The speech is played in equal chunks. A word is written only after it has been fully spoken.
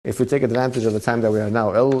if we take advantage of the time that we are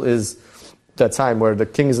now. El is that time where the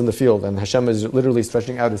king is in the field and Hashem is literally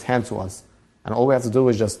stretching out his hand to us. And all we have to do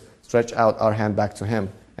is just stretch out our hand back to him.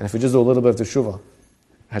 And if we just do a little bit of teshuvah,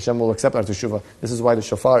 Hashem will accept our teshuvah. This is why the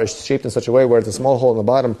shofar is shaped in such a way where it's a small hole in the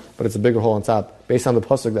bottom, but it's a bigger hole on top, based on the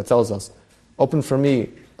pasuk that tells us, open for me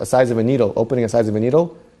a size of a needle, opening a size of a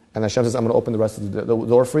needle, and Hashem says, I'm going to open the rest of the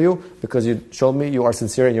door for you, because you showed me you are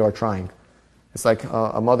sincere and you are trying. It's like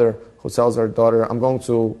a mother who tells her daughter, I'm going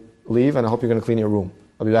to leave and I hope you're going to clean your room.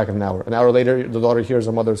 I'll be back in an hour. An hour later, the daughter hears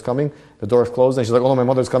her mother is coming, the door is closed, and she's like, oh, my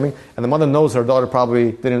mother's coming. And the mother knows her daughter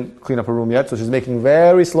probably didn't clean up her room yet, so she's making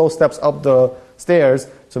very slow steps up the stairs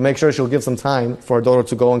to make sure she'll give some time for her daughter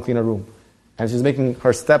to go and clean her room. And she's making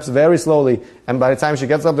her steps very slowly, and by the time she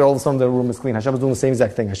gets up there, all of a sudden the room is clean. Hashem is doing the same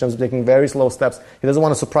exact thing. Hashem is taking very slow steps. He doesn't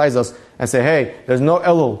want to surprise us and say, hey, there's no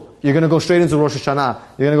Elul. You're going to go straight into Rosh Hashanah.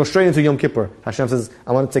 You're going to go straight into Yom Kippur. Hashem says,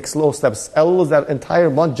 I'm going to take slow steps. Elul is that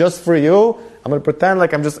entire month just for you. I'm going to pretend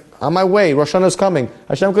like I'm just on my way. Rosh Hashanah is coming.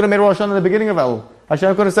 Hashem could have made Rosh Hashanah in the beginning of Elul.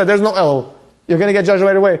 Hashem could have said, there's no Elul. You're going to get judged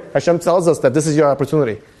right away. Hashem tells us that this is your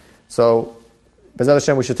opportunity. So, B'ezrat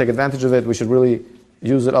Hashem, we should take advantage of it. We should really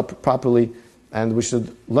use it up properly. And we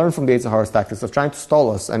should learn from the Yetzer Hara's tactics of trying to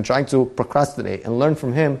stall us and trying to procrastinate and learn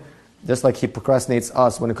from him, just like he procrastinates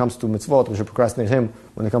us when it comes to mitzvot. We should procrastinate him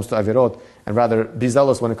when it comes to avirot, and rather be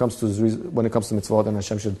zealous when it comes to mitzvot. And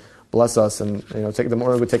Hashem should bless us. And the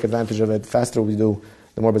more we take advantage of it, the faster we do,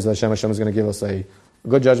 the more B'ezrat Hashem is going to give us a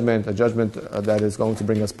good judgment, a judgment that is going to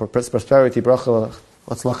bring us prosperity, bracha,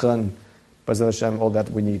 tzlacha, and B'ezrat Hashem, all that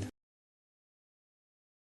we need.